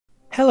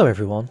Hello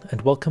everyone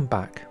and welcome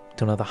back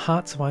to another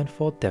Hearts of Iron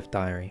 4 Dev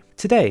Diary.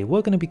 Today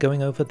we're going to be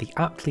going over the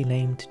aptly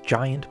named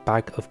Giant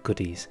Bag of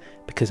Goodies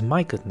because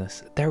my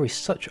goodness, there is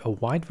such a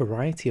wide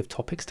variety of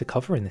topics to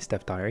cover in this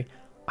Dev Diary,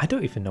 I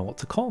don't even know what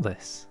to call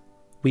this.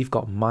 We've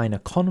got minor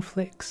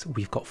conflicts,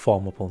 we've got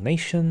Formable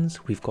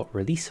Nations, we've got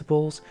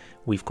Releaseables,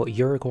 we've got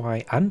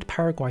Uruguay and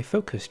Paraguay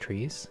focus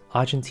trees,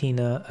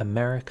 Argentina,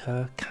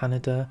 America,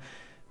 Canada,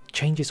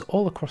 changes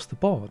all across the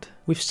board.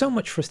 With so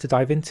much for us to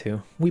dive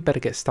into, we better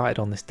get started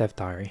on this Dev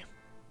Diary.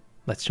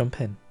 Let's jump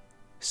in.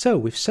 So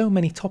with so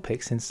many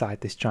topics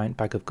inside this giant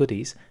bag of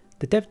goodies,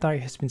 the Dev Diary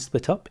has been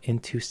split up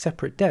into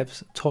separate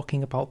devs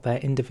talking about their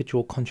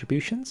individual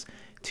contributions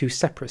to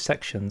separate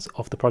sections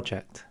of the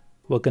project.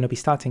 We're going to be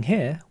starting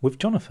here with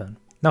Jonathan.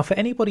 Now for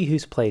anybody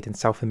who's played in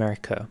South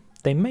America,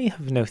 they may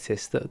have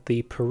noticed that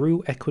the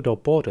Peru-Ecuador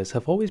borders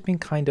have always been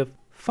kind of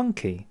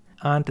funky.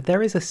 And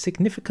there is a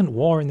significant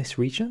war in this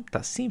region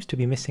that seems to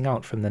be missing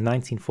out from the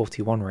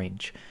 1941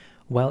 range.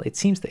 Well, it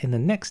seems that in the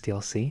next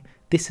DLC,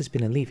 this has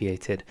been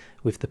alleviated,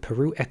 with the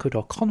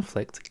Peru-Ecuador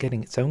conflict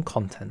getting its own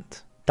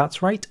content.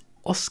 That's right,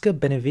 Oscar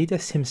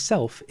Benavides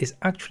himself is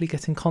actually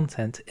getting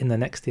content in the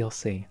next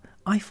DLC.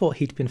 I thought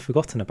he'd been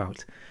forgotten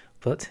about,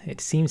 but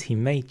it seems he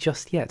may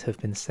just yet have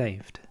been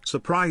saved.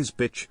 Surprise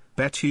bitch,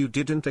 bet you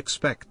didn't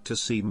expect to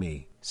see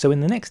me. So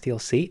in the next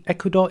DLC,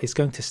 Ecuador is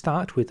going to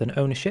start with an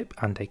ownership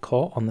and a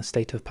core on the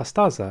state of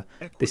Pastaza.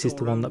 This is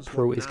the one that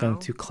Peru is going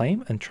to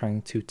claim and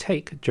trying to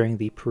take during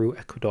the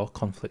Peru-Ecuador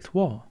conflict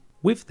war.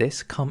 With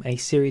this come a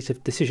series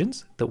of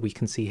decisions that we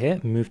can see here: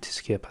 move to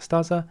secure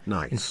Pastaza,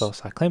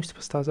 enforce our claims to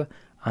Pastaza,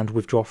 and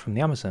withdraw from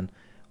the Amazon,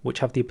 which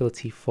have the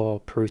ability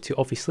for Peru to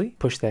obviously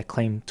push their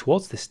claim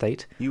towards this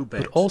state,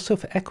 but also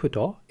for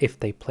Ecuador, if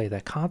they play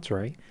their cards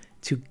right,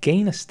 to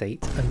gain a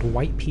state and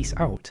wipe peace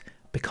out,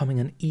 becoming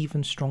an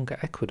even stronger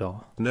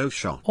Ecuador. No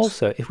shot.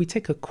 Also, if we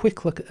take a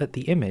quick look at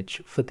the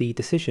image for the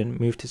decision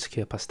move to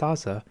secure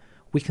Pastaza,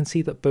 we can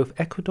see that both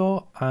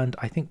Ecuador and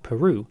I think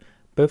Peru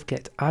both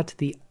get add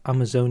the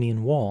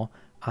Amazonian War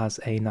as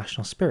a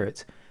national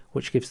spirit,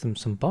 which gives them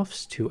some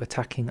buffs to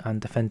attacking and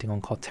defending on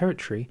core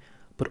territory,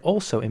 but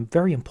also, and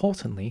very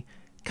importantly,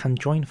 can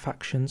join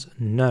factions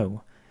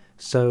no.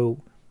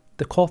 So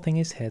the core thing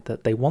is here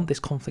that they want this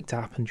conflict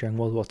to happen during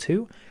World War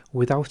II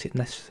without it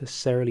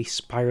necessarily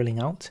spiralling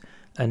out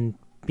and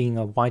being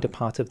a wider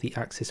part of the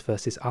Axis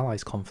versus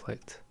Allies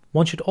conflict.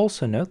 One should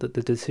also note that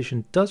the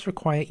decision does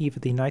require either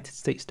the United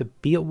States to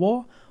be at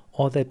war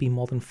or there be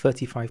more than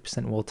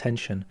 35% world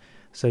tension.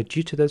 So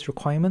due to those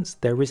requirements,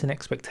 there is an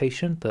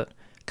expectation that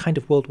kind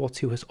of World War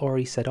II has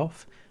already set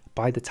off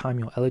by the time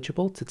you're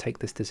eligible to take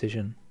this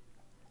decision.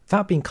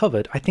 That being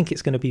covered, I think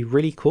it's going to be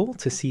really cool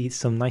to see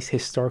some nice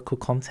historical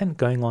content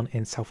going on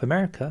in South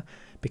America,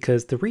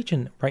 because the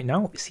region right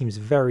now seems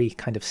very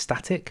kind of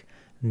static,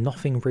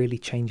 nothing really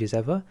changes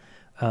ever,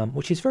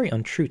 which is very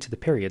untrue to the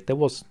period. There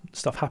was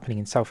stuff happening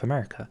in South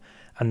America,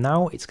 and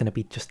now it's going to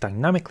be just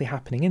dynamically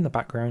happening in the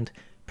background,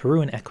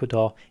 Peru and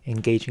Ecuador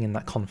engaging in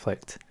that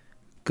conflict.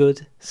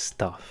 Good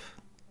stuff.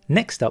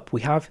 Next up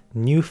we have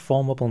new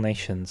Formable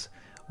Nations,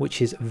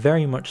 which is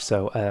very much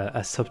so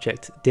a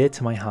subject dear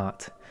to my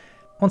heart.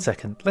 One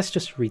second, let's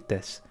just read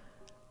this.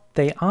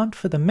 They aren't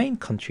for the main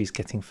countries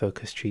getting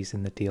focus trees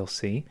in the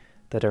DLC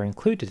that are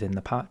included in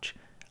the patch,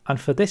 and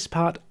for this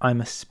part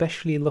I'm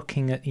especially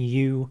looking at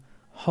you,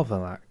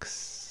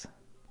 Hoverlax.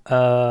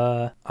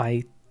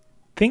 I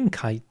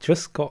think I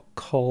just got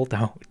called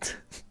out.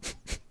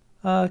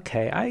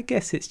 Okay, I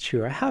guess it's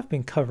true. I have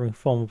been covering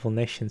Formable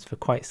Nations for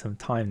quite some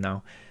time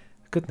now.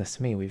 Goodness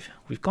me,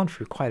 we've gone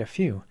through quite a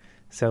few.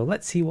 So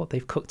let's see what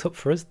they've cooked up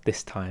for us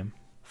this time.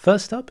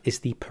 First up is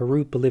the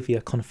Peru-Bolivia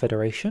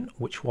Confederation,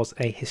 which was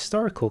a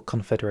historical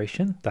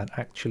confederation that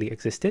actually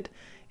existed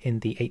in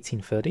the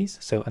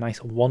 1830s, so a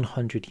nice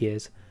 100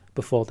 years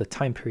before the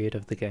time period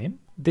of the game.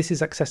 This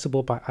is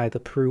accessible by either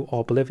Peru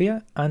or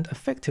Bolivia, and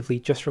effectively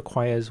just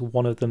requires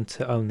one of them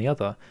to own the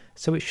other,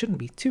 so it shouldn't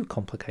be too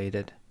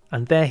complicated.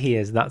 And there he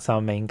is, that's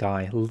our main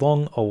guy.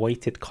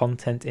 Long-awaited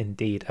content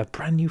indeed, a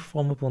brand new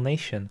formable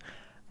nation.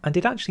 And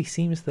it actually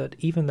seems that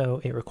even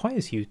though it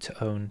requires you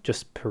to own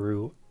just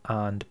Peru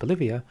and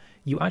Bolivia,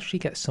 you actually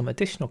get some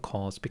additional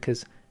cores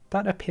because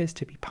that appears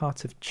to be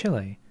part of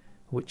Chile,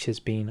 which has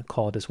been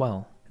cored as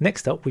well.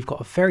 Next up, we've got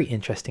a very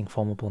interesting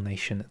formable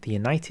nation, the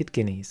United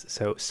Guineas,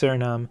 so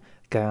Suriname,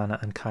 Guyana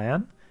and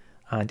Cayenne.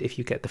 And if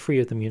you get the three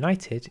of them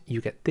united, you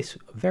get this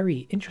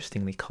very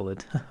interestingly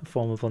coloured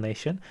formable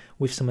nation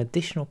with some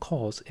additional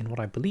cores in what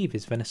I believe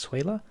is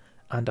Venezuela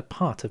and a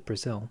part of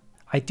Brazil.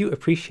 I do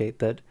appreciate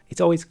that it's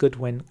always good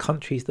when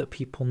countries that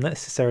people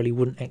necessarily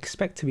wouldn't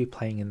expect to be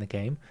playing in the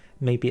game,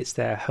 maybe it's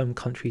their home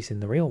countries in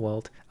the real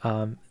world,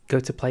 go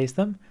to play as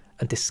them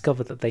and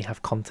discover that they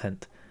have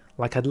content.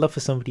 Like, I'd love for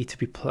somebody to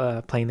be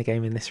playing the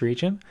game in this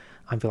region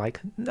and be like,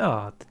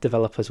 no, the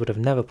developers would have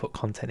never put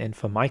content in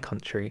for my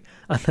country,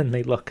 and then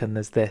they look and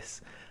there's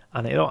this,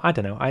 And I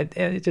don't know,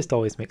 it just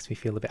always makes me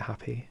feel a bit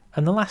happy.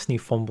 And the last new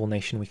Formable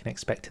Nation we can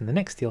expect in the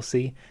next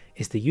DLC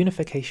is the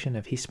unification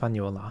of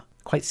Hispaniola.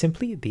 Quite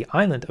simply, the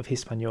island of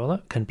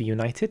Hispaniola can be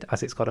united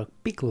as it's got a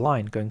big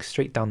line going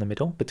straight down the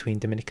middle between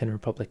Dominican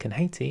Republic and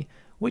Haiti,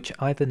 which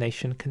either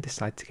nation can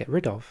decide to get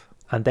rid of.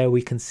 And there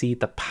we can see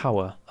the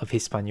power of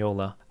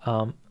Hispaniola.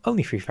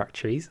 Only 3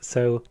 factories,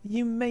 so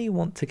you may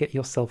want to get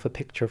yourself a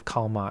picture of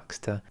Karl Marx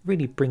to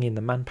really bring in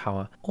the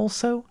manpower.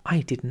 Also,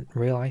 I didn't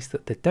realise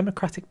that the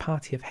Democratic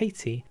Party of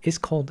Haiti is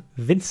called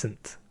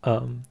Vincent.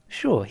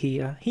 Sure, he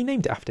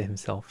named it after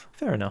himself.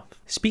 Fair enough.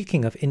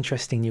 Speaking of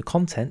interesting new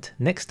content,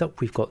 next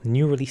up we've got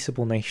new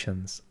releaseable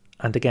nations.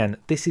 And again,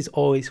 this is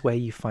always where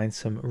you find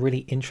some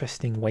really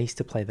interesting ways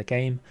to play the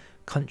game,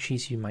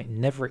 countries you might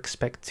never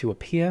expect to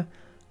appear,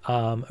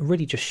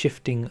 really just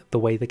shifting the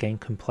way the game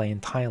can play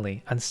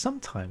entirely, and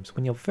sometimes,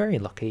 when you're very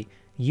lucky,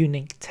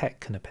 unique tech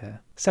can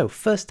appear. So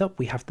first up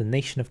we have the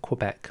nation of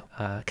Quebec,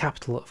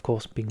 capital of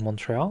course being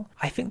Montreal.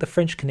 I think the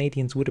French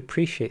Canadians would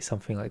appreciate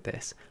something like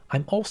this.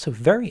 I'm also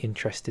very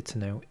interested to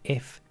know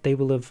if they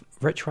will have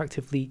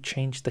retroactively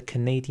changed the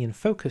Canadian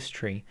focus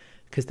tree,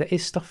 because there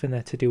is stuff in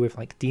there to do with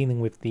like dealing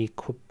with the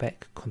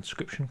Quebec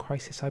conscription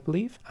crisis, I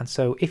believe. And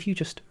so if you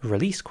just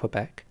release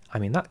Quebec, I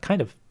mean that kind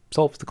of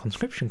solves the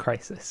conscription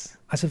crisis.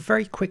 As a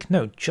very quick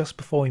note, just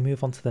before we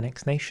move on to the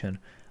next nation,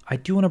 I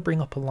do want to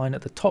bring up a line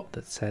at the top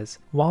that says,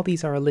 while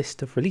these are a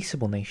list of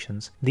releaseable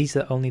nations, these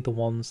are only the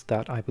ones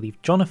that I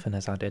believe Jonathan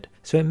has added.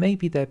 So it may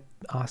be there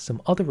are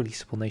some other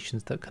releaseable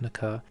nations that can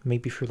occur,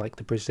 maybe through like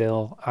the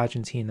Brazil,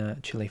 Argentina,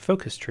 Chile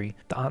focus tree,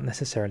 that aren't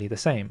necessarily the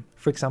same.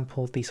 For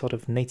example, the sort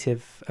of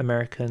Native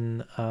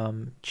American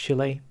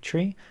Chile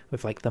tree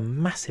with like the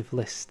massive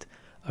list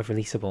of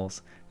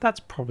releaseables. That's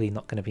probably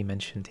not going to be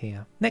mentioned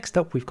here. Next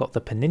up we've got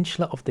the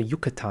Peninsula of the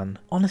Yucatan.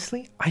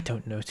 Honestly, I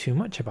don't know too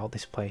much about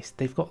this place.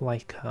 They've got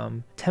like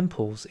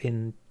temples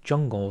in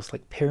jungles,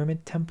 like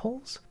pyramid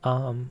temples.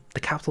 The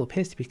capital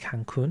appears to be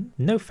Cancun.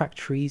 No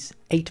factories,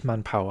 8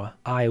 manpower.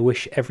 I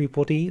wish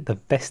everybody the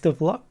best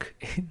of luck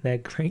in their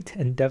great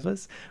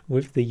endeavours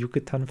with the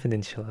Yucatan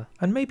Peninsula.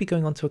 And maybe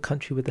going on to a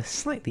country with a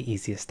slightly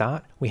easier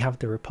start, we have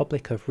the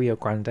Republic of Rio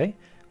Grande,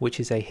 which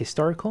is a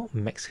historical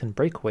Mexican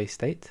breakaway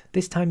state.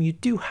 This time you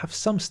do have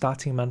some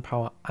starting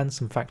manpower and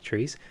some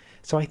factories,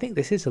 so I think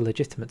this is a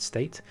legitimate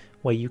state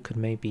where you could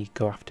maybe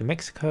go after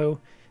Mexico,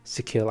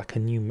 secure like a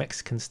new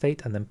Mexican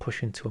state and then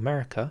push into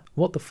America.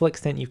 What the full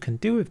extent you can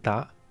do with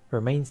that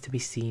remains to be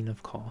seen,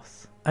 of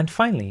course. And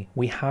finally,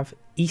 we have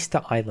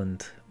Easter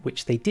Island,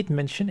 which they did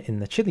mention in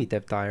the Chile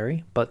dev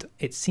diary, but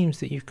it seems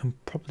that you can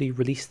probably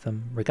release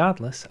them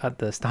regardless at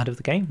the start of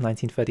the game,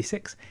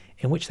 1936,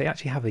 in which they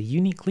actually have a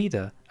unique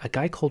leader, a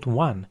guy called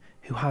Juan,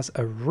 who has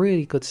a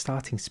really good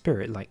starting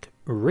spirit, like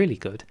really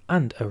good,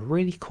 and a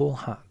really cool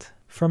hat.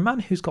 For a man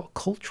who's got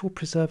Cultural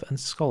Preserve and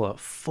Scholar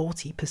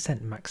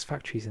 40% max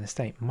factories in a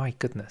state, my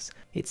goodness.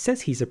 It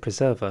says he's a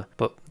preserver,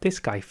 but this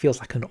guy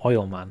feels like an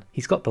oil man.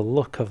 He's got the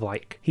look of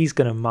like, he's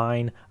gonna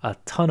mine a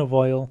ton of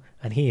oil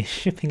and he is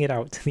shipping it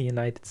out to the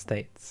United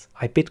States.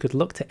 I bid good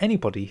luck to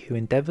anybody who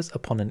endeavours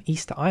upon an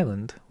Easter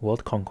Island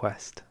world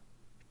conquest.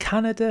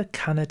 Canada,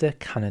 Canada,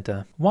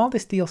 Canada. While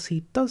this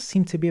DLC does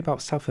seem to be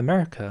about South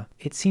America,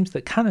 it seems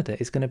that Canada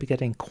is going to be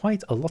getting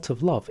quite a lot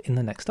of love in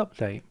the next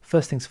update.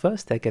 First things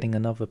first, they're getting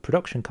another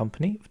production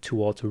company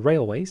towards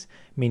railways,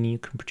 meaning you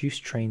can produce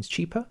trains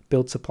cheaper,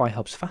 build supply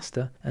hubs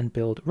faster, and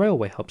build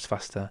railway hubs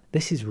faster.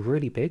 This is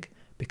really big,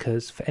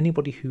 because for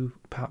anybody who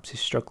perhaps is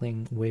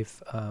struggling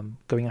with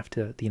going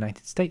after the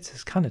United States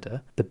as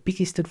Canada, the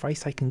biggest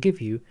advice I can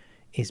give you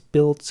is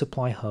build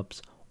supply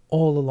hubs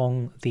all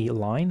along the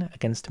line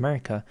against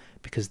America,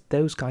 because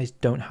those guys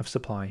don't have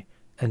supply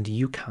and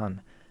you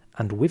can.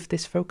 And with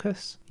this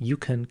focus, you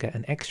can get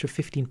an extra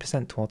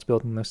 15% towards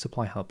building those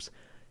supply hubs.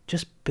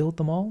 Just build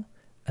them all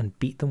and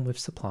beat them with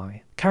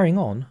supply. Carrying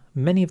on,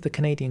 many of the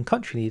Canadian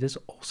country leaders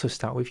also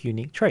start with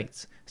unique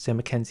traits. So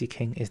Mackenzie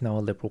King is now a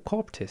liberal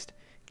corporatist,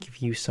 give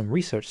you some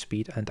research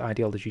speed and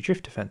ideology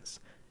drift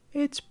defense.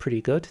 It's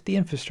pretty good, the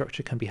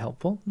infrastructure can be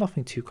helpful,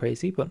 nothing too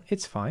crazy, but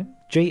it's fine.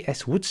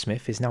 J.S.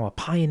 Woodsmith is now a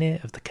pioneer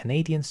of the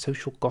Canadian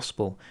social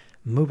gospel,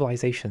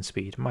 mobilization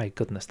speed. My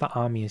goodness, that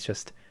army is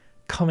just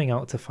coming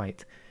out to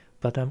fight.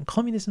 But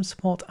communism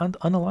support and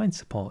unaligned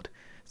support,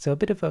 so a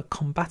bit of a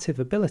combative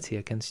ability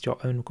against your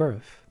own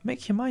growth.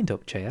 Make your mind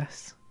up,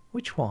 J.S.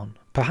 Which one?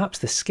 Perhaps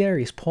the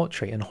scariest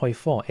portrait in Hoi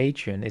 4,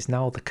 Adrian, is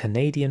now the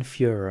Canadian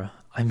Führer.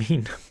 I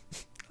mean,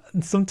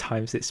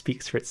 sometimes it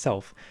speaks for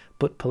itself,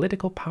 but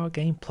political power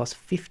gain plus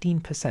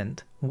 15%,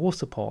 war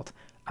support,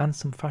 and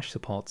some fash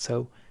support,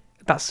 so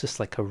that's just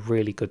like a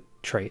really good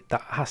trait.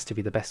 That has to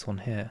be the best one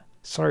here.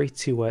 Sorry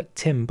to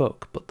Tim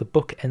Book, but the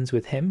book ends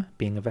with him,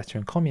 being a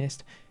veteran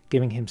communist,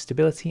 giving him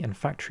stability and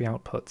factory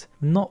output.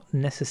 Not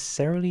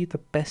necessarily the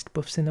best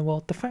buffs in the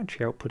world, the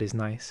factory output is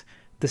nice,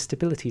 the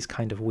stability is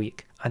kind of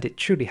weak, and it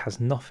truly has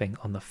nothing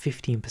on the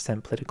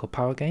 15% political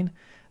power gain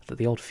that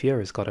the old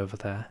Führer's got over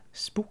there.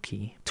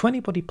 Spooky. To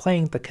anybody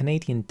playing the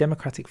Canadian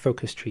democratic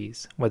focus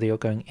trees, whether you're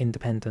going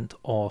independent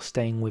or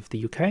staying with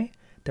the UK,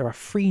 there are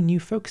 3 new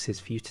focuses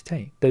for you to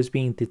take, those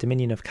being the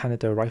Dominion of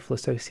Canada Rifle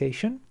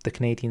Association, the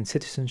Canadian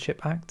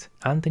Citizenship Act,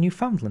 and the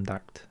Newfoundland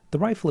Act. The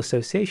Rifle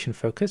Association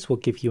focus will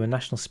give you a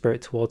national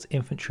spirit towards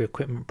infantry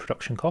equipment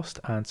production cost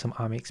and some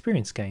army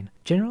experience gain.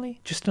 Generally,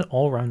 just an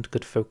all-round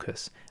good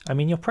focus. I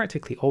mean, you're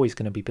practically always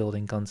going to be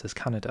building guns as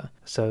Canada,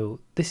 so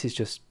this is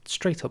just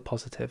straight up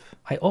positive.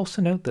 I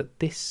also note that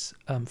this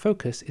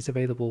focus is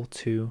available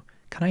to,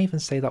 can I even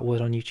say that word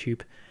on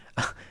YouTube?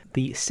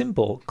 The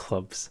symbol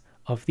clubs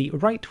of the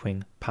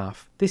right-wing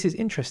path. This is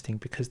interesting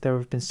because there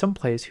have been some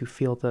players who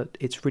feel that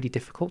it's really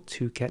difficult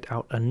to get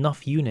out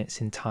enough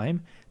units in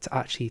time to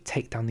actually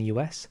take down the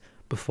US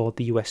before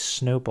the US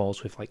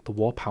snowballs with like the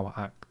War Power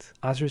Act.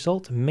 As a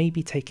result,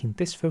 maybe taking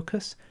this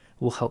focus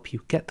will help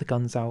you get the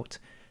guns out,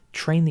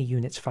 train the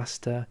units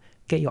faster,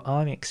 get your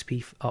army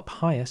XP up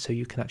higher so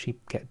you can actually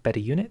get better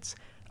units,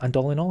 and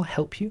all in all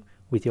help you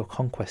with your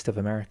conquest of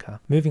America.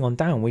 Moving on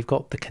down, we've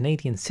got the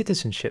Canadian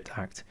Citizenship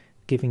Act,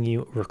 giving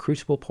you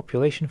recruitable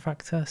population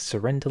factor,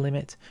 surrender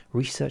limit,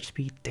 research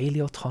speed, daily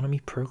autonomy,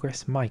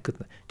 progress, my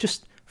goodness,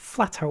 just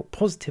flat out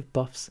positive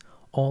buffs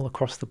all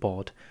across the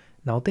board.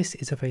 Now this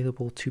is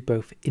available to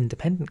both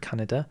independent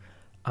Canada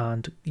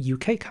and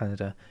UK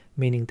Canada,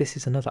 meaning this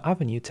is another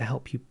avenue to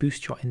help you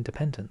boost your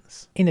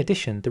independence. In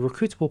addition, the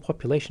recruitable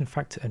population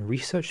factor and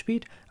research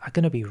speed are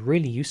going to be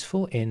really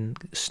useful in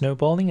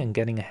snowballing and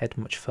getting ahead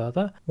much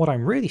further. What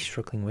I'm really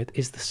struggling with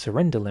is the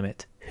surrender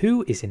limit.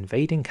 Who is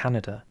invading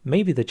Canada?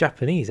 Maybe the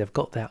Japanese have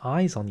got their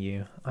eyes on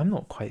you. I'm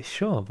not quite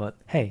sure, but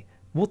hey,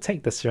 we'll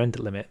take the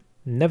surrender limit.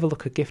 Never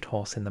look a gift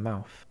horse in the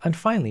mouth. And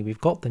finally, we've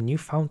got the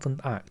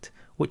Newfoundland Act,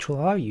 which will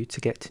allow you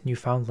to get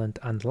Newfoundland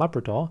and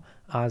Labrador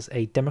as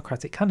a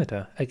democratic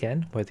Canada,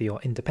 again, whether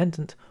you're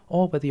independent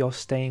or whether you're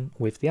staying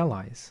with the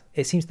Allies.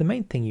 It seems the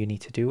main thing you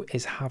need to do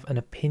is have an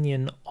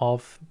opinion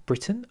of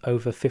Britain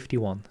over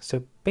 51,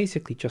 so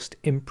basically just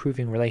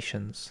improving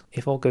relations.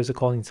 If all goes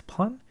according to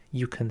plan,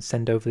 you can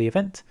send over the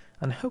event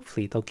and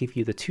hopefully they'll give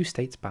you the 2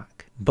 states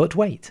back. But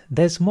wait,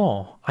 there's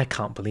more. I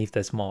can't believe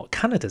there's more.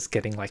 Canada's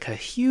getting like a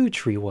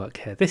huge rework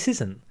here. This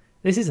isn't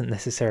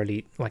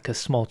necessarily like a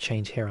small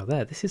change here or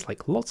there. This is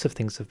like lots of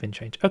things have been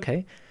changed.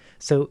 Okay,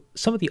 so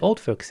some of the old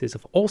focuses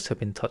have also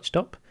been touched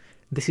up.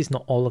 This is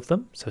not all of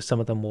them, so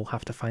some of them we'll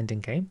have to find in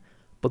game.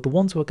 But the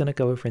ones we're going to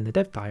go over in the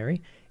dev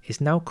diary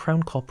is now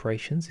Crown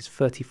Corporations is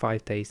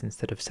 35 days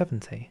instead of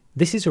 70.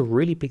 This is a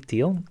really big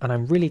deal, and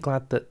I'm really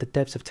glad that the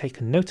devs have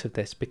taken note of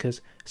this, because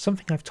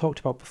something I've talked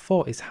about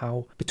before is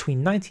how between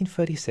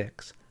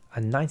 1936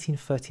 and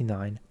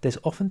 1939 there's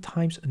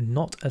oftentimes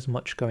not as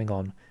much going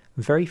on.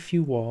 Very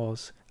few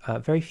wars,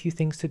 very few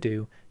things to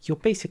do. You're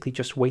basically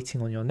just waiting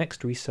on your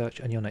next research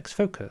and your next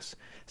focus.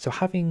 So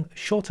having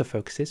shorter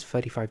focuses,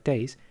 35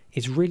 days,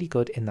 is really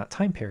good in that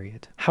time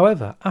period.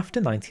 However, after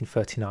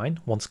 1939,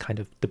 once kind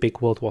of the big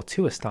World War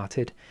II has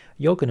started,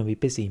 you're going to be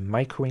busy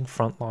microing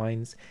front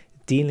lines,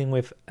 dealing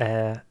with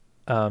air,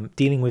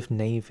 dealing with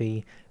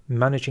navy,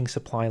 managing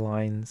supply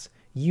lines,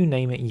 you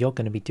name it, you're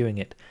going to be doing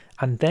it.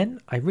 And then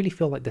I really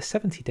feel like the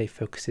 70-day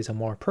focuses are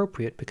more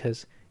appropriate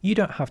because you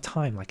don't have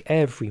time like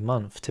every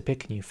month to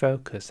pick a new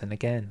focus and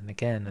again and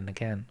again and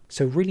again.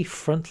 So really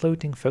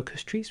front-loading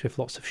focus trees with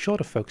lots of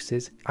shorter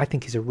focuses I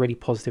think is a really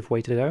positive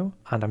way to go,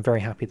 and I'm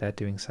very happy they're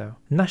doing so.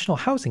 National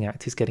Housing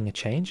Act is getting a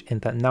change in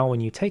that now when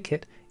you take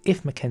it,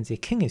 if Mackenzie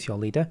King is your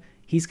leader,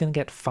 he's going to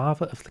get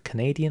Father of the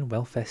Canadian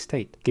Welfare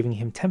State, giving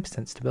him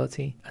 10%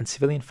 stability and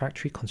civilian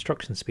factory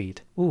construction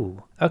speed.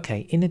 Ooh,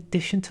 okay, in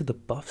addition to the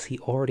buffs he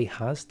already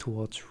has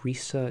towards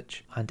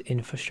research and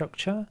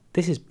infrastructure,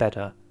 this is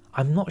better.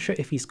 I'm not sure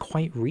if he's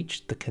quite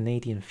reached the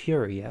Canadian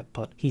Fury yet,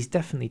 but he's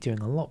definitely doing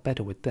a lot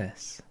better with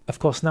this. Of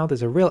course, now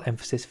there's a real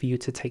emphasis for you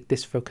to take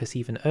this focus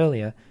even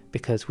earlier,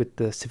 because with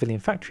the civilian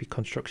factory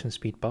construction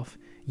speed buff,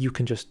 you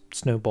can just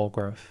snowball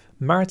growth.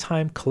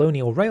 Maritime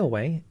Colonial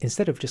Railway,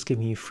 instead of just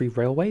giving you 3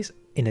 railways,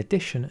 in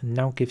addition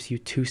now gives you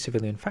 2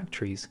 civilian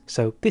factories.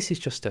 So this is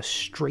just a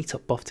straight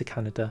up buff to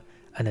Canada,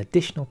 an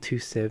additional 2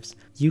 civs,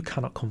 you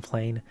cannot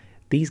complain.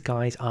 These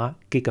guys are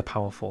giga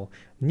powerful.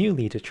 New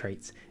leader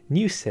traits,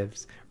 new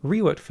civs,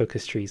 reworked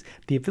focus trees,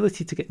 the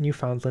ability to get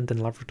Newfoundland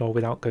and Labrador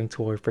without going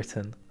to war with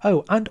Britain.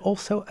 Oh, and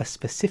also a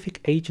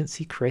specific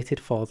agency created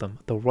for them,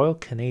 the Royal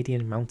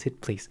Canadian Mounted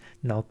Police.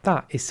 Now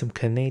that is some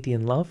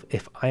Canadian love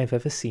if I have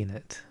ever seen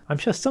it. I'm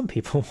sure some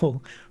people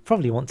will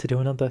probably want to do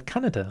another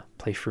Canada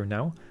playthrough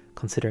now,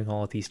 considering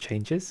all of these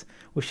changes,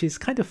 which is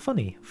kind of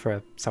funny for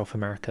a South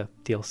America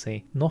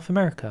DLC. North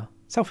America,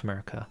 South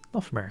America,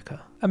 North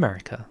America,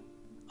 America.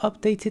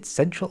 Updated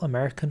Central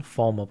American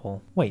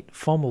Formable. Wait,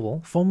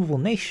 Formable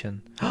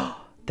Nation.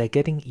 They're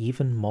getting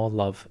even more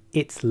love.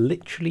 It's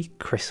literally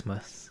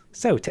Christmas.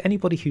 So to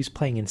anybody who's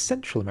playing in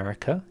Central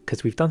America,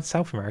 because we've done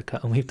South America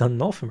and we've done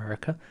North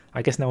America,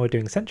 I guess now we're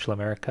doing Central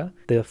America,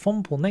 the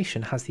Formable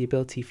Nation has the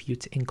ability for you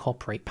to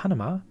incorporate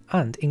Panama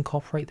and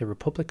incorporate the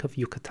Republic of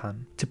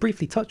Yucatan. To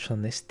briefly touch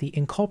on this, the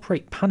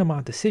Incorporate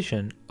Panama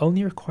decision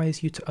only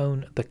requires you to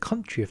own the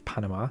country of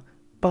Panama,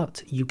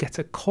 but you get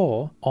a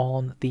core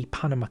on the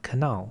Panama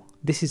Canal.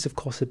 This is of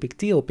course a big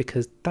deal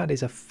because that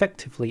is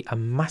effectively a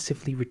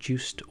massively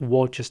reduced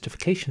war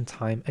justification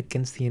time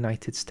against the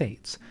United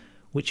States,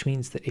 which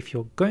means that if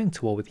you're going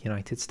to war with the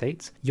United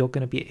States, you're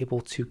going to be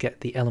able to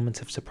get the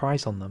element of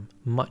surprise on them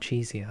much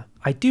easier.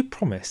 I do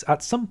promise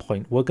at some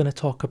point we're going to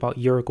talk about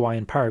Uruguay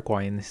and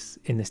Paraguay in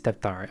this dev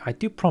diary, I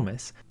do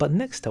promise, but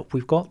next up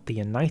we've got the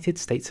United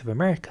States of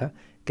America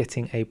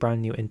getting a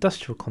brand new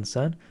industrial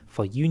concern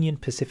for Union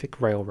Pacific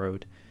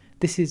Railroad.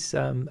 This is,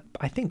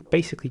 I think,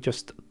 basically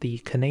just the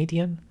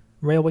Canadian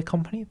railway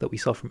company that we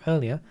saw from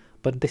earlier,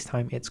 but this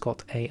time it's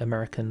got an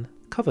American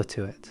cover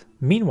to it.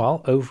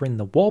 Meanwhile, over in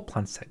the war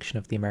plan section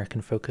of the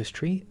American focus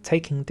tree,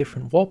 taking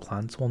different war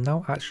plans will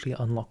now actually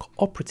unlock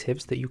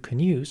operatives that you can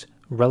use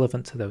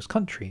relevant to those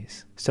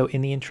countries. So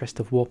in the interest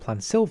of war plan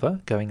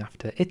silver, going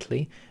after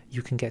Italy,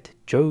 you can get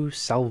Joe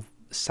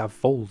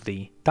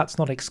Savoldi. That's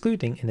not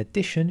excluding, in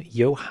addition,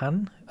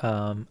 Johann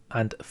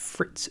and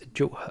Fritz.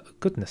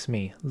 Goodness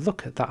me,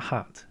 look at that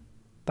hat.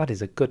 That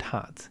is a good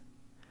hat.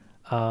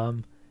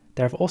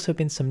 There have also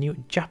been some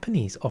new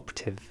Japanese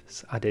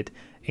operatives added,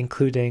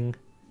 including,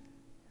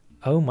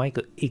 oh my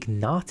god,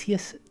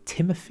 Ignatius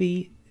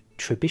Timothy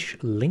Trebuch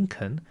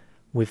Lincoln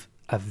with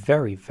a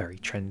very, very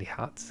trendy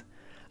hat,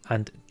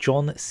 and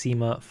John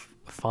Seymour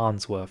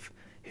Farnsworth,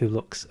 who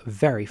looks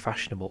very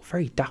fashionable,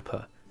 very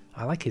dapper.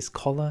 I like his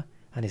collar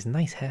and his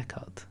nice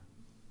haircut.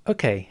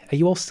 Okay, are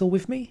you all still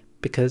with me?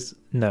 Because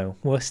no,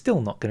 we're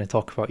still not going to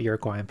talk about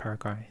Uruguay and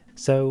Paraguay.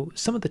 So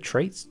some of the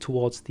traits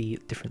towards the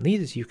different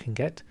leaders you can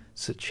get,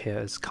 such here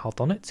as Karl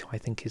Donitz, who I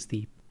think is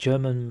the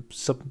German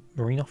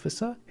submarine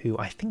officer, who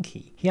I think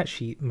he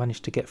actually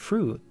managed to get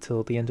through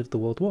till the end of the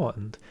World War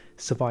and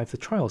survive the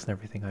trials and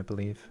everything, I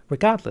believe.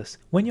 Regardless,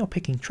 when you're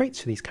picking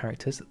traits for these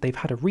characters, they've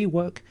had a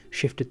rework,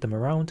 shifted them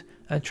around,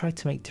 and tried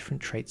to make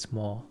different traits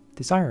more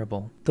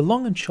desirable. The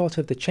long and short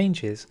of the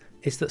changes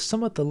is that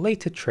some of the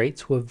later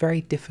traits were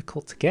very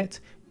difficult to get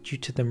due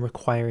to them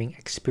requiring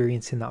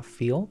experience in that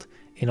field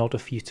in order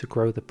for you to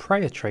grow the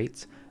prior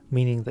traits,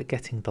 meaning that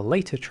getting the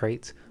later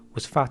traits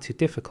was far too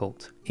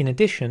difficult. In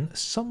addition,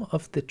 some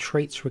of the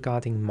traits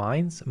regarding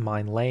mines,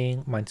 mine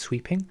laying, mine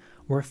sweeping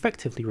were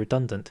effectively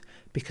redundant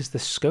because the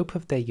scope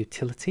of their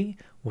utility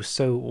was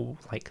so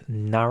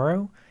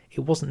narrow, it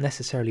wasn't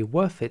necessarily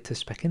worth it to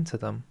spec into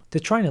them. To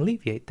try and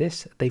alleviate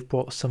this, they've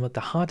brought some of the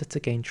harder to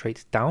gain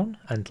traits down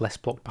and less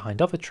blocked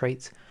behind other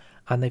traits,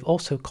 and they've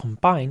also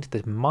combined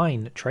the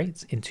mine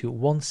traits into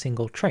one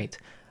single trait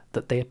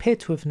that they appear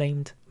to have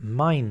named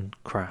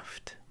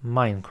Minecraft.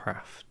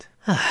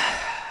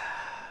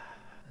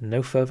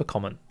 No further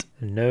comment.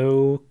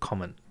 No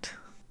comment.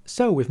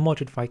 So with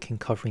Mordred Viking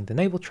covering the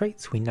naval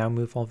traits, we now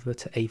move over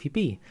to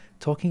AVB,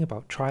 talking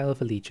about Trial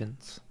of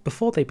Allegiance.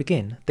 Before they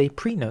begin, they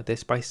pre-note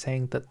this by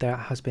saying that there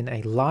has been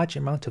a large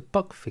amount of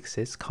bug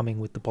fixes coming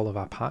with the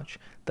Bolivar patch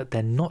that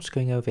they're not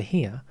going over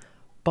here,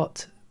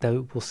 but they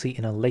will see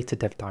in a later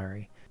dev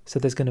diary. So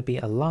there's going to be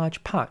a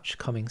large patch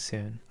coming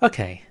soon.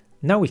 Okay,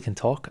 now we can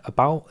talk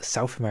about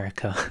South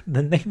America,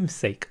 the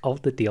namesake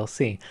of the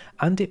DLC,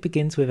 and it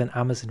begins with an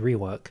Amazon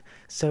rework.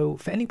 So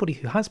for anybody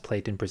who has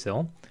played in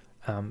Brazil,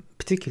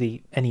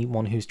 particularly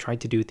anyone who's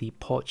tried to do the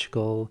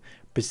Portugal,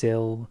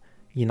 Brazil,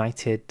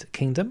 United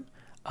Kingdom,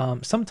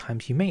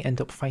 sometimes you may end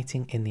up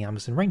fighting in the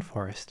Amazon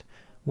rainforest,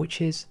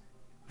 which is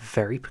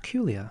very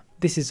peculiar.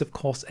 This is of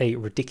course a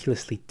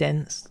ridiculously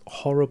dense,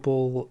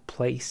 horrible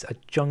place, a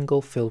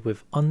jungle filled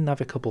with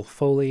unnavigable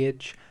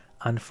foliage,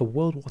 and for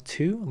World War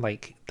II,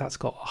 that's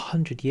got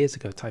 100 years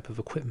ago type of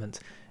equipment,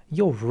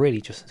 you're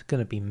really just going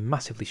to be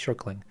massively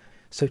struggling.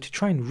 So to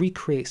try and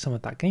recreate some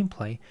of that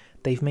gameplay,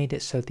 they've made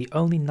it so the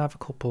only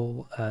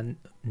navigable, I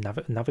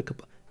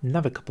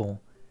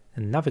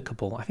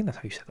think that's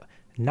how you say that,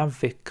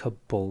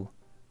 navigable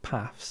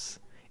paths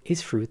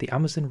is through the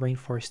Amazon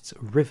rainforest's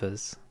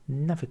rivers.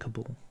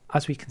 Navigable.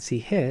 As we can see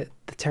here,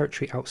 the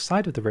territory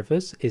outside of the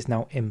rivers is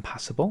now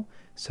impassable,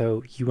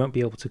 so you won't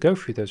be able to go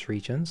through those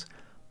regions,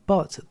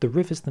 but the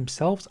rivers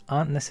themselves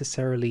aren't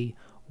necessarily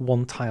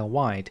one tile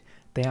wide.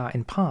 They are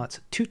in part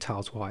 2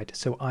 tiles wide,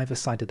 so either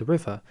side of the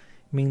river,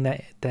 meaning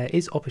that there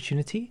is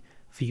opportunity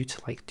for you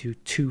to do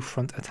 2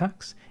 front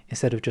attacks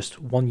instead of just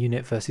 1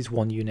 unit versus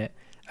 1 unit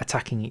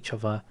attacking each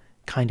other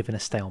kind of in a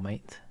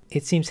stalemate.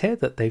 It seems here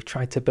that they've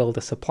tried to build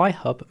a supply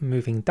hub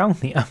moving down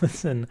the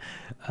Amazon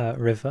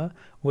river,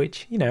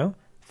 which,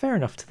 fair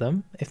enough to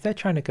them. If they're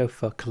trying to go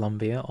for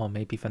Colombia or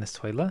maybe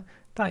Venezuela,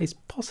 that is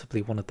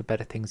possibly one of the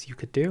better things you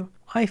could do.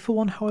 I, for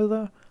one,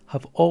 however,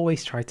 have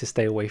always tried to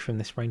stay away from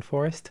this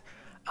rainforest,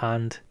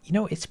 and,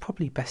 it's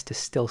probably best to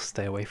still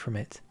stay away from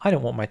it. I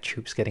don't want my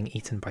troops getting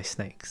eaten by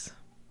snakes.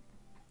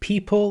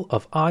 People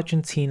of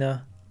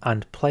Argentina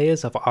and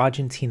players of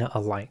Argentina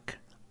alike,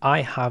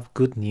 I have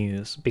good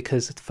news,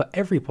 because for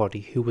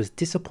everybody who was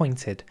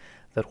disappointed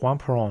that Juan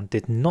Peron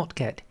did not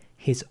get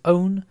his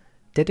own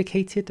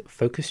dedicated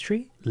focus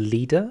tree,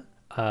 leader,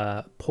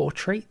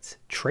 portrait,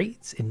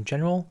 traits in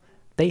general,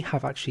 they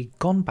have actually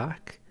gone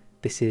back.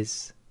 This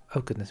is,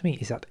 oh goodness me,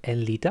 is that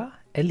Elida?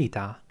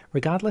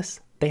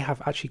 Regardless, they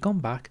have actually gone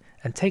back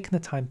and taken the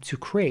time to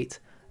create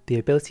the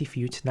ability for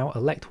you to now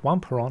elect Juan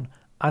Peron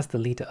as the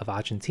leader of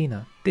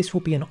Argentina. This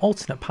will be an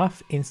alternate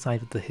path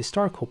inside of the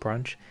historical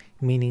branch,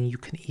 meaning you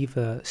can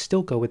either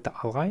still go with the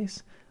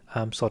Allies,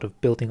 sort of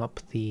building up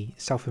the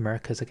South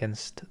Americas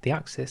against the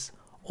Axis,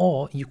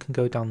 or you can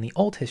go down the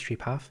old history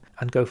path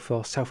and go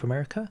for South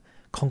America,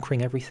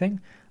 conquering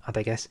everything, and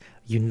I guess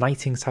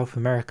uniting South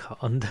America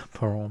under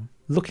Peron.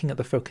 Looking at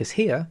the focus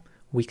here,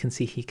 we can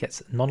see he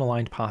gets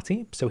non-aligned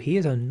party, so he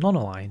is a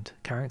non-aligned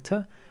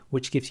character,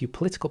 which gives you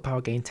political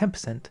power gain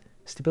 10%,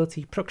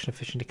 stability, production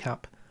efficiency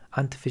cap,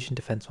 and division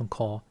defense on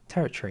core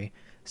territory.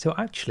 So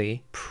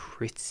actually,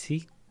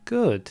 pretty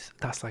good.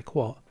 That's like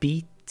what?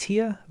 B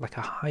tier? Like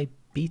a high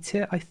B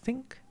tier, I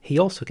think? He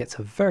also gets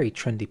a very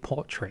trendy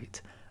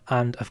portrait.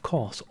 And of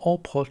course, all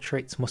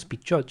portraits must be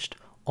judged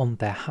on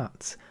their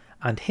hats.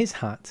 And his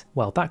hat,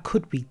 well, that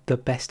could be the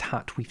best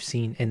hat we've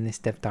seen in this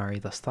dev diary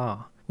thus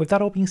far. With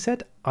that all being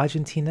said,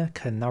 Argentina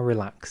can now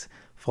relax,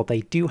 for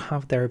they do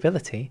have their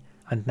ability,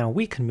 and now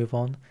we can move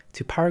on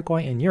to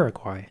Paraguay and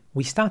Uruguay.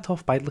 We start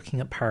off by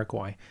looking at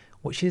Paraguay,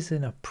 which is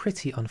in a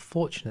pretty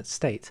unfortunate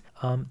state.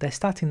 Their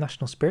starting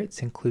national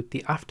spirits include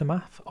the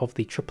aftermath of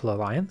the Triple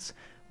Alliance,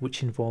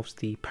 which involves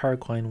the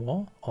Paraguayan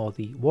War, or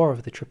the War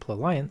of the Triple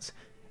Alliance,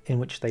 in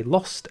which they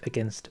lost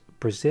against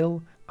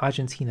Brazil,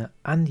 Argentina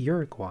and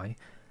Uruguay,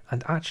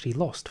 and actually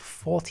lost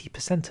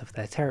 40% of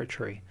their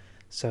territory.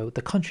 So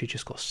the country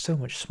just got so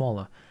much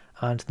smaller,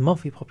 and the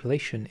monthly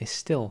population is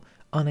still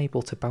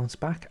unable to bounce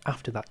back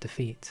after that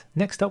defeat.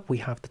 Next up we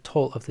have the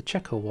toll of the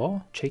Chaco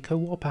War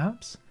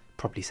perhaps,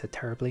 probably said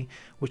terribly,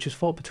 which was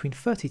fought between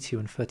 32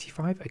 and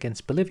 35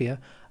 against Bolivia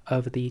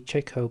over the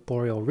Chaco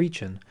Boreal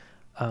region.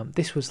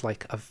 This was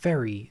like a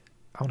very,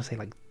 I want to say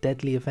like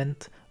deadly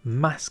event,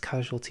 mass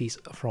casualties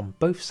from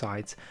both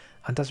sides,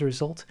 and as a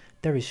result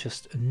there is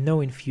just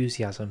no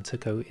enthusiasm to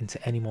go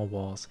into any more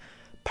wars.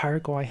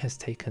 Paraguay has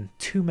taken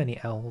too many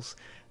L's.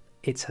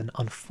 It's an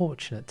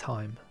unfortunate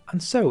time.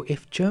 And so,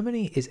 if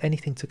Germany is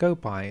anything to go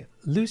by,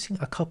 losing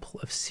a couple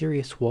of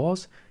serious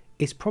wars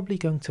is probably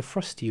going to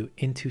thrust you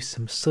into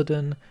some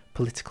sudden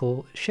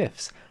political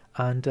shifts,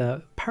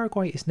 and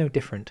Paraguay is no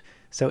different.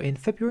 So in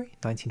February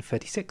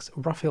 1936,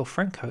 Rafael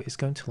Franco is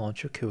going to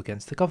launch a coup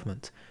against the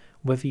government.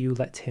 Whether you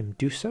let him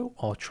do so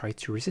or try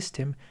to resist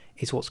him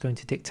is what's going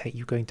to dictate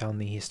you going down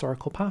the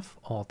historical path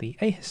or the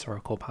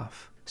ahistorical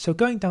path. So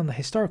going down the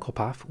historical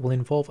path will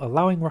involve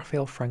allowing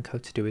Rafael Franco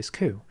to do his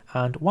coup,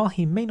 and while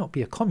he may not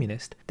be a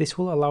communist, this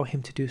will allow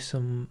him to do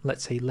some,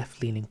 let's say,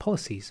 left-leaning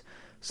policies,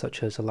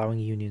 such as allowing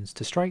unions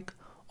to strike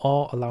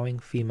or allowing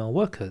female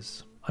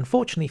workers.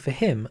 Unfortunately for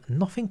him,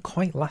 nothing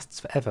quite lasts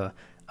forever,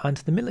 and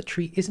the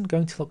military isn't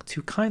going to look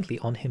too kindly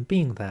on him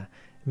being there,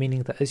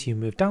 meaning that as you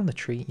move down the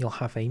tree you'll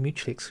have a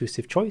mutually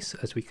exclusive choice,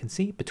 as we can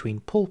see,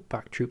 between pull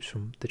back troops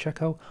from the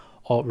Chaco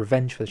or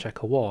revenge for the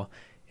Chaco War,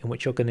 in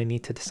which you're going to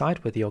need to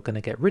decide whether you're going to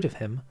get rid of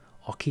him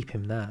or keep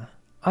him there.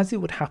 As it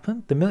would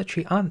happen, the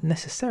military aren't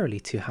necessarily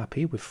too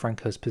happy with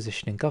Franco's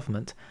position in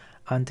government,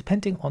 and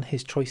depending on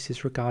his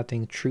choices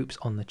regarding troops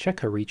on the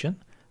Chaco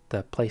region,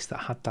 the place that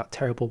had that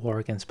terrible war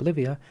against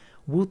Bolivia,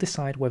 will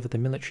decide whether the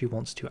military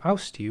wants to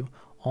oust you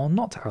or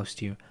not to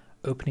oust you,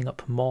 opening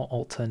up more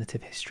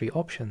alternative history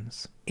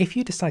options. If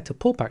you decide to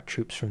pull back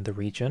troops from the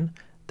region,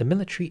 the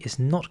military is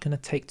not going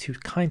to take too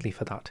kindly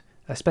for that,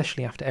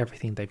 especially after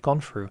everything they've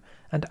gone through,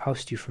 and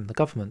oust you from the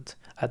government.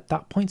 At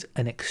that point,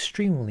 an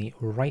extremely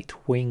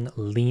right-wing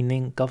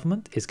leaning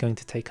government is going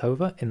to take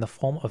over in the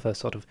form of a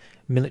sort of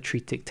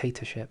military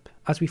dictatorship.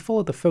 As we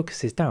follow the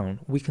focuses down,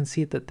 we can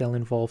see that they'll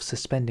involve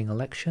suspending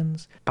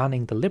elections,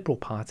 banning the Liberal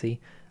Party,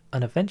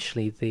 and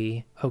eventually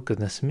the, oh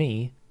goodness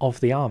me, of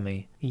the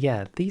army.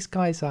 Yeah, these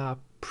guys are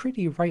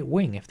pretty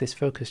right-wing if this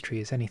focus tree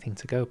is anything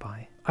to go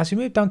by. As we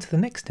move down to the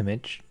next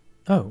image,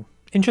 oh,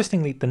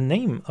 interestingly, the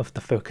name of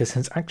the focus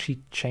has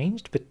actually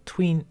changed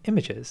between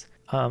images.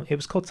 It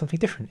was called something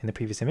different in the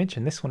previous image,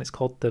 and this one is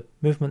called the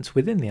movements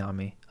within the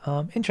army.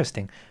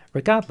 Interesting.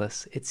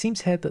 Regardless, it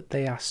seems here that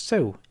they are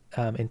so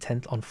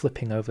intent on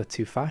flipping over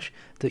to Fash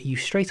that you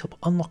straight up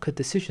unlock a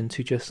decision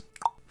to just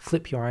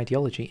flip your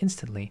ideology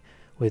instantly,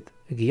 with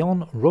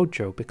Guion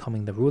Rojo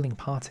becoming the ruling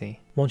party.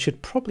 One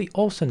should probably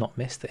also not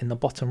miss that in the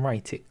bottom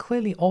right it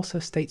clearly also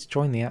states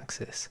join the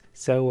Axis,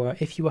 so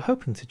if you were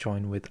hoping to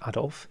join with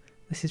Adolf,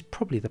 this is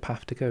probably the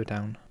path to go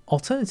down.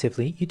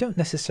 Alternatively, you don't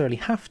necessarily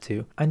have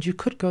to, and you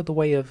could go the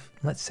way of,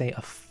 let's say,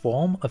 a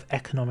form of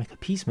economic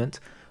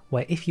appeasement,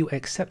 where if you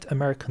accept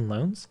American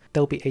loans,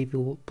 they'll be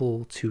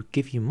able to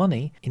give you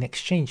money in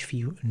exchange for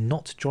you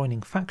not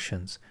joining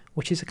factions,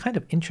 which is a kind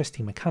of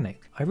interesting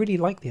mechanic. I really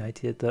like the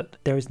idea that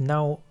there is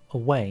now a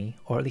way,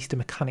 or at least a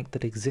mechanic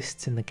that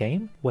exists in the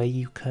game, where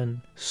you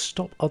can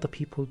stop other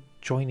people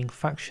joining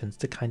factions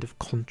to kind of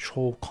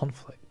control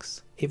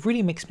conflicts. It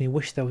really makes me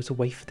wish there was a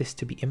way for this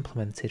to be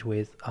implemented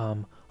with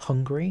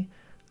Hungary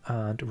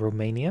and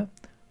Romania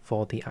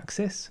for the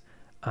Axis,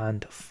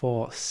 and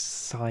for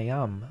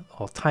Siam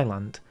or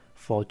Thailand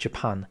for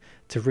Japan,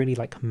 to really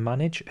like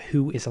manage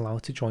who is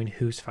allowed to join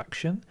whose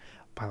faction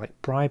by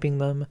like bribing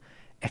them,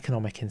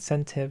 economic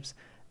incentives,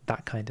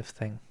 that kind of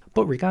thing.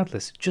 But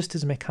regardless, just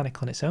as a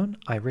mechanic on its own,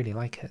 I really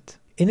like it.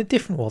 In a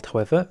different world,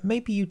 however,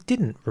 maybe you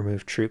didn't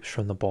remove troops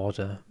from the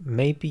border.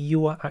 Maybe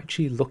you are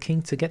actually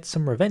looking to get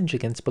some revenge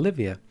against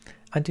Bolivia,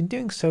 and in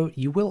doing so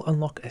you will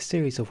unlock a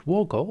series of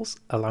war goals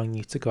allowing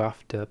you to go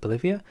after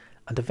Bolivia,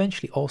 and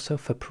eventually also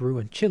for Peru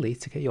and Chile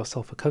to get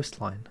yourself a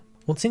coastline.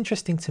 What's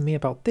interesting to me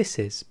about this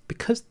is,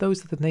 because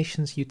those are the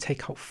nations you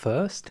take out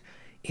first,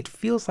 it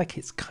feels like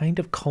it's kind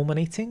of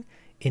culminating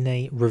in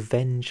a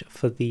revenge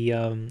for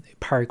the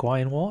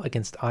Paraguayan war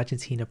against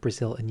Argentina,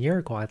 Brazil and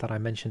Uruguay that I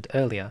mentioned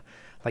earlier.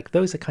 Like,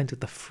 those are kind of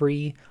the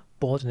free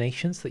border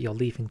nations that you're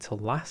leaving till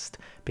last,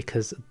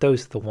 because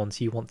those are the ones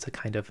you want to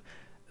kind of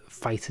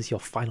fight as your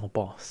final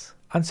boss.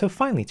 And so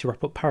finally, to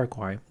wrap up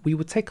Paraguay, we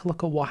would take a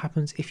look at what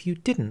happens if you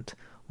didn't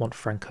want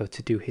Franco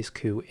to do his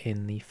coup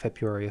in the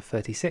February of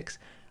 36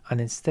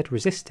 and instead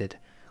resisted,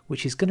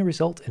 which is going to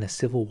result in a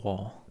civil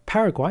war.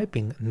 Paraguay,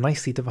 being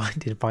nicely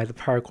divided by the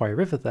Paraguay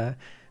River there,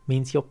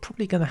 means you're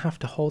probably going to have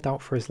to hold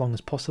out for as long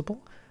as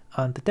possible,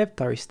 and the dev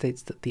diary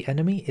states that the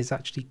enemy is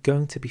actually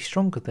going to be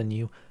stronger than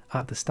you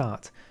at the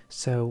start,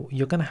 so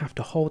you're going to have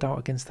to hold out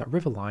against that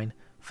river line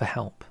for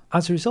help.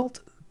 As a result,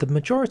 the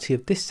majority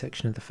of this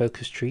section of the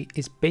focus tree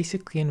is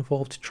basically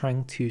involved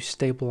trying to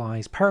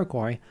stabilise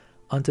Paraguay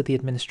under the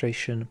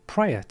administration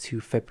prior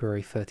to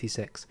February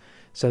 36.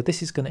 So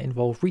this is going to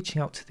involve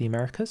reaching out to the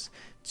Americas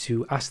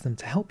to ask them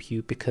to help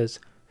you, because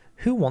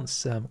who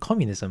wants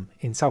communism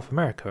in South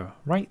America,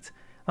 right?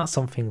 That's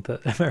something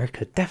that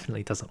America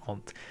definitely doesn't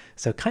want.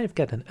 So kind of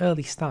get an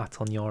early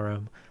start on your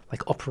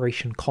like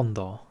Operation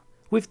Condor.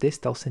 With this,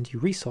 they'll send you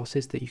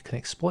resources that you can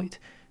exploit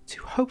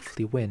to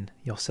hopefully win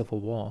your civil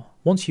war.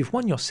 Once you've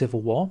won your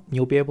civil war,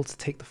 you'll be able to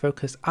take the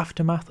focus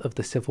aftermath of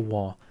the civil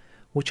war,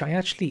 which I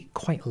actually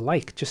quite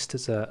like just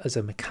as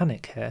a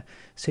mechanic here.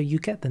 So you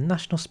get the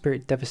national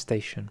spirit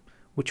devastation,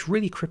 which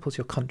really cripples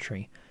your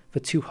country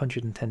for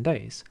 210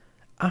 days.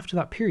 After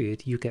that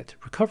period, you get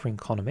recovering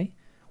economy,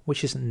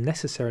 which isn't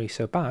necessarily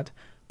so bad,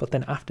 but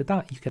then after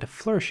that you get a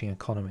flourishing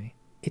economy.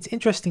 It's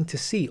interesting to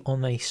see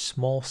on a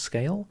small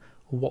scale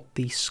what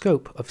the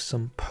scope of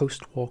some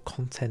post-war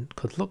content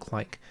could look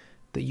like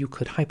that you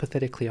could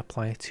hypothetically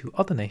apply to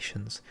other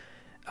nations.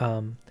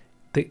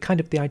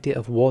 The idea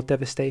of war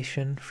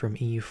devastation from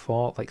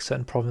EU4, like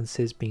certain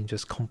provinces being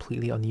just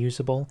completely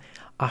unusable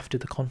after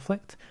the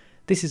conflict.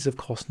 This is of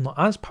course not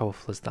as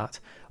powerful as that,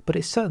 but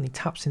it certainly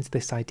taps into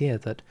this idea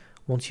that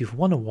once you've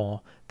won a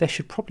war, there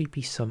should probably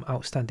be some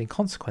outstanding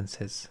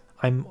consequences.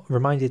 I'm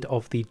reminded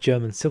of the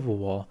German Civil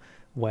War,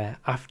 where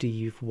after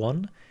you've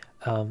won,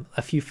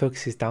 a few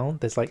focuses down,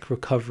 there's like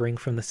recovering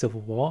from the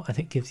Civil War, and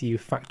it gives you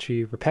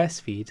factory repair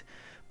speed,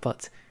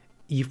 but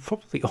you've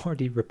probably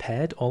already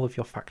repaired all of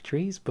your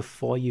factories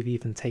before you've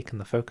even taken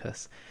the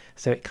focus,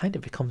 so it kind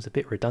of becomes a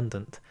bit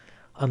redundant.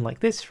 Unlike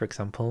this, for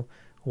example,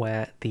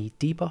 where the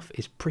debuff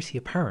is pretty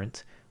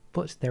apparent,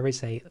 but there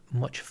is a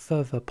much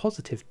further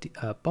positive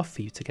buff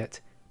for you to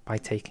get by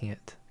taking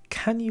it.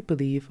 Can you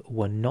believe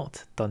we're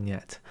not done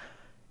yet?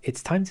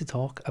 It's time to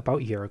talk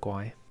about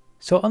Uruguay.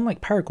 So unlike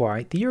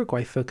Paraguay, the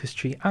Uruguay focus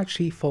tree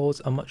actually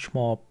follows a much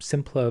more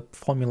simpler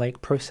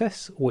formulaic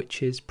process,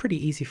 which is pretty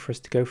easy for us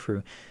to go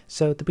through.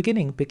 So the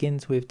beginning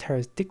begins with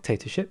Terra's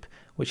dictatorship,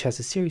 which has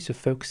a series of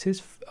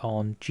focuses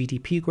on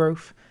GDP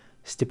growth,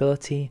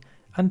 stability,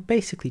 and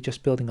basically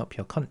just building up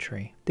your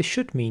country. This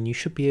should mean you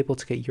should be able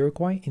to get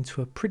Uruguay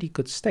into a pretty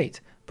good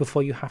state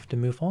before you have to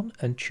move on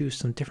and choose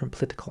some different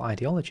political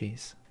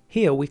ideologies.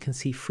 Here we can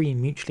see three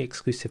mutually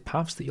exclusive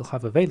paths that you'll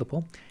have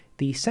available.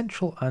 The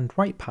central and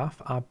right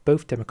path are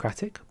both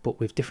democratic, but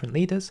with different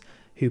leaders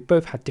who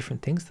both had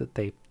different things that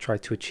they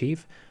tried to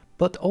achieve,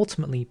 but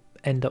ultimately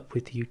end up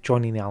with you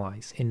joining the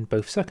Allies in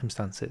both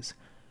circumstances.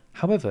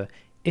 However,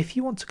 if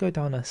you want to go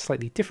down a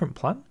slightly different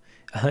plan,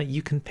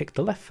 you can pick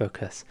the left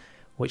focus,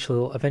 which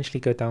will eventually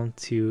go down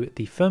to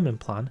the Furman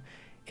plan,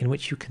 in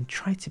which you can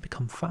try to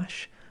become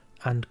Fash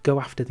and go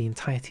after the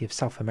entirety of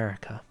South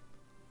America.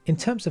 In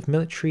terms of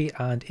military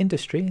and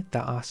industry,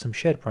 there are some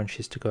shared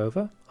branches to go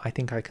over. I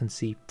think I can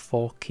see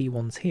 4 key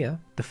ones here.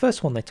 The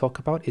first one they talk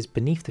about is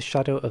beneath the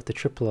shadow of the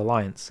Triple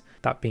Alliance,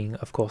 that being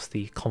of course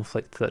the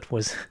conflict that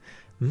was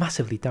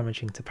massively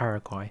damaging to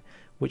Paraguay,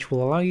 which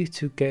will allow you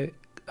to get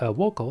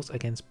war goals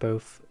against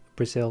both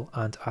Brazil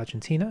and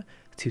Argentina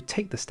to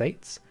take the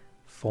states,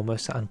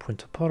 Formosa and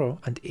Punta Poro,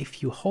 and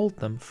if you hold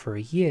them for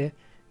a year,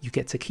 you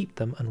get to keep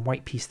them and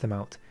white piece them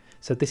out.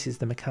 So this is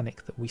the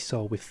mechanic that we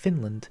saw with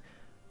Finland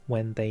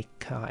when they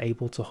are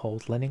able to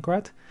hold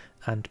Leningrad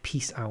and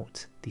piece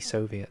out the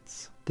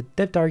Soviets. The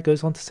dev diary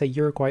goes on to say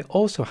Uruguay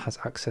also has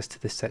access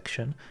to this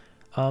section.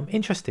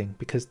 Interesting,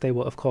 because they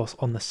were of course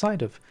on the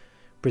side of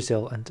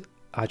Brazil and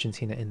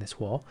Argentina in this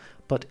war,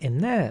 but in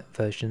their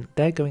version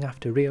they're going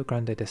after Rio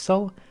Grande do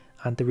Sul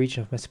and the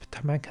region of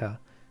Mesopotamia,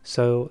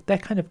 so they're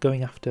kind of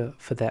going after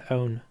for their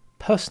own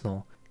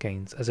personal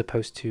gains as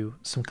opposed to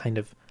some kind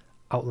of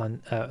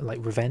outland like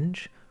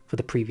revenge for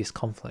the previous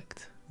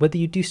conflict. Whether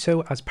you do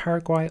so as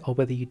Paraguay or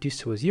whether you do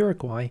so as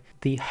Uruguay,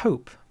 the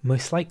hope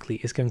most likely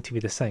is going to be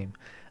the same,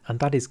 and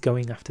that is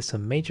going after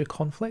some major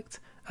conflict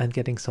and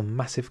getting some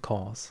massive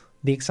cores.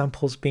 The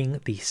examples being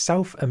the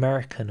South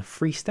American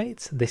Free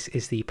States, this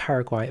is the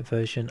Paraguay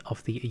version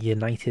of the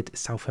United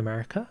South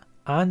America,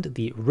 and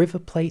the River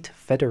Plate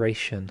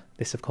Federation,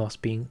 this of course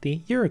being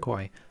the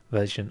Uruguay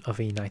version of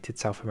a United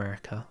South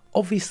America.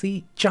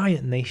 Obviously,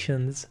 giant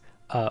nations,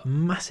 a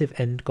massive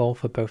end goal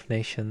for both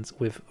nations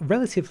with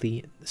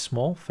relatively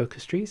small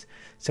focus trees,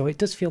 so it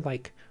does feel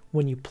like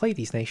when you play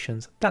these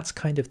nations, that's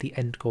kind of the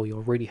end goal you're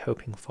really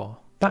hoping for.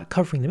 That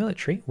covering the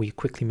military, we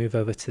quickly move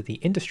over to the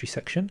industry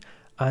section,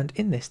 and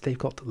in this they've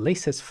got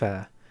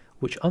laissez-faire,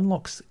 which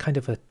unlocks kind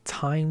of a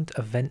timed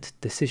event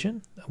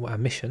decision, a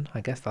mission,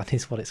 I guess that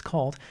is what it's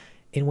called,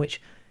 in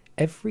which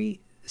every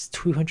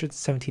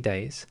 270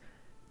 days,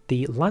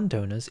 the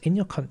landowners in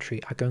your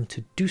country are going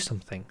to do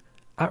something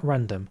at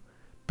random.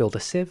 Build a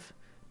sieve,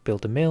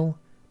 build a mill,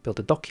 build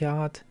a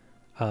dockyard,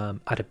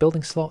 add a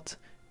building slot.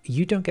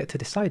 You don't get to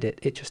decide it,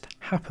 it just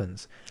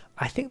happens.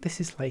 I think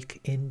this is like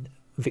in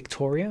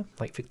Victoria,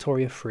 like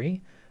Victoria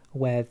Free,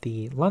 where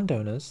the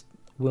landowners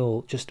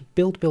will just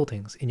build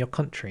buildings in your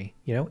country,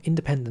 you know,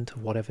 independent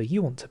of whatever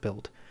you want to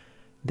build.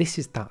 This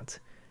is that,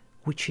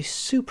 which is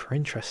super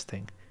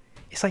interesting.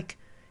 It's like,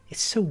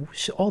 it's so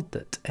odd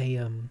that a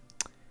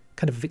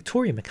kind of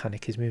Victoria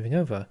mechanic is moving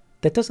over.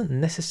 There doesn't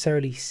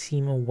necessarily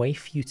seem a way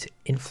for you to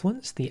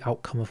influence the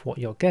outcome of what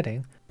you're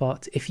getting,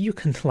 but if you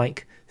can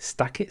like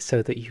stack it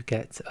so that you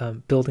get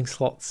building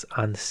slots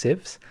and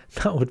sieves,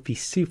 that would be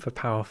super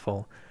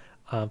powerful,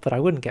 but I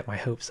wouldn't get my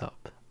hopes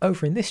up.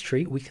 Over in this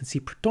tree, we can see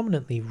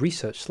predominantly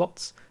research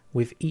slots,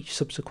 with each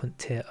subsequent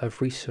tier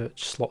of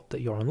research slot that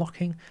you're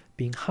unlocking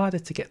being harder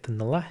to get than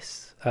the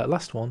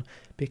last one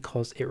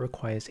because it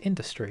requires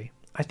industry.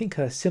 I think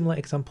a similar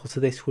example to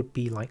this would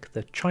be like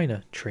the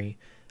China tree.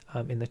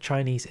 In the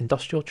Chinese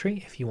industrial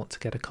tree, if you want to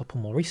get a couple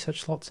more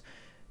research slots,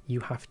 you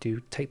have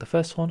to take the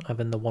first one, and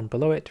then the one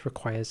below it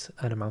requires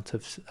an amount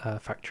of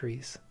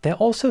factories. There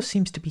also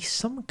seems to be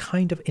some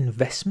kind of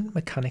investment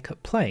mechanic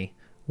at play,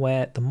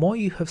 where the more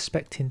you have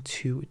spec'd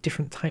into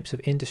different types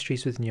of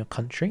industries within your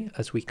country,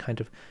 as we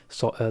kind of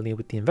saw earlier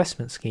with the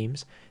investment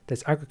schemes,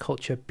 there's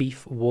agriculture,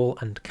 beef, wool,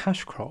 and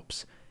cash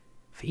crops.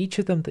 For each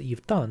of them that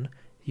you've done,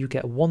 you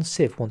get one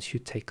sieve once you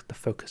take the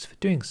focus for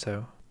doing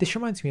so. This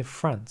reminds me of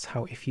France,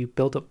 how if you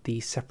build up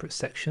these separate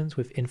sections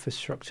with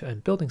infrastructure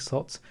and building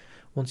slots,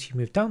 once you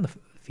move down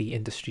the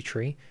industry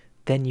tree,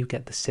 then you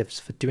get the sieves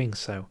for doing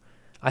so.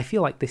 I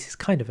feel like this is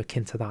kind of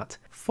akin to that.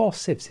 4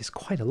 sieves is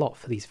quite a lot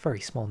for these very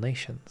small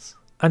nations.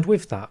 And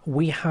with that,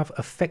 we have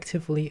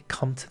effectively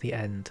come to the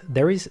end.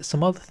 There is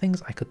some other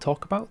things I could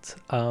talk about,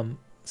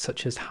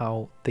 such as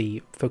how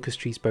the focus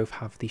trees both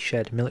have the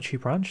shared military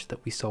branch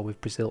that we saw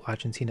with Brazil,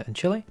 Argentina and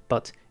Chile,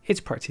 but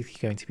it's practically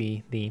going to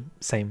be the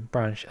same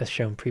branch as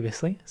shown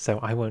previously, so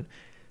I won't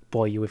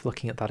bore you with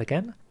looking at that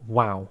again.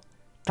 Wow,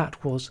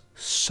 that was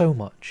so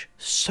much,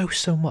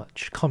 so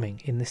much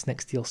coming in this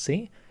next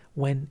DLC,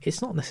 when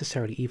it's not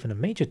necessarily even a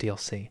major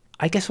DLC.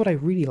 I guess what I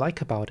really like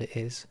about it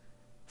is,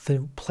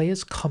 the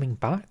players coming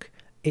back,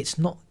 it's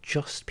not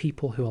just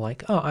people who are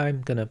like, oh,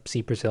 I'm going to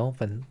see Brazil,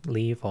 then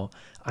leave, or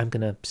I'm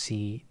going to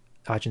see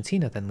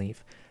Argentina, then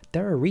leave.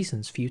 There are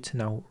reasons for you to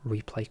now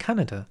replay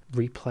Canada,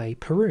 replay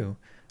Peru,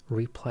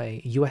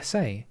 replay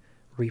USA,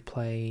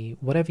 replay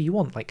whatever you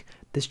want. Like,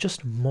 there's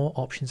just more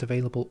options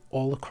available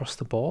all across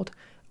the board,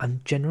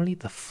 and generally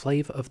the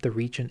flavour of the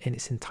region in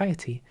its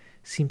entirety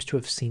seems to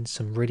have seen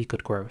some really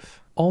good growth.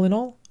 All in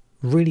all,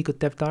 really good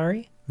dev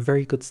diary.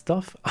 Very good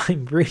stuff.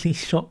 I'm really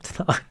shocked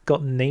that I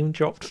got name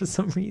dropped for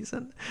some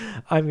reason.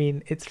 I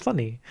mean, it's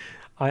funny.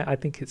 I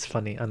think it's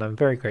funny and I'm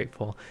very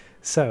grateful.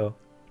 So,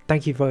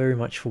 thank you very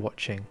much for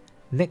watching.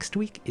 Next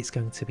week it's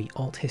going to be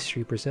Alt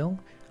History Brazil.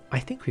 I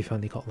think we've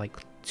only got like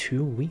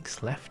 2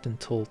 weeks left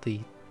until the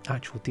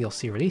actual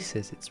DLC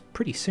releases. It's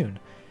pretty soon.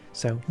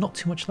 So, not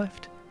too much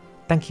left.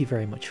 Thank you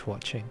very much for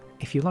watching.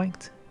 If you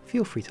liked,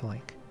 feel free to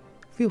like.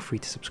 Feel free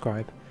to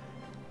subscribe.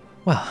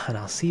 Well, and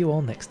I'll see you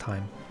all next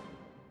time.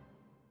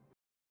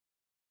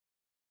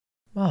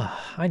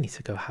 I need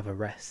to go have a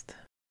rest.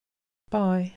 Bye.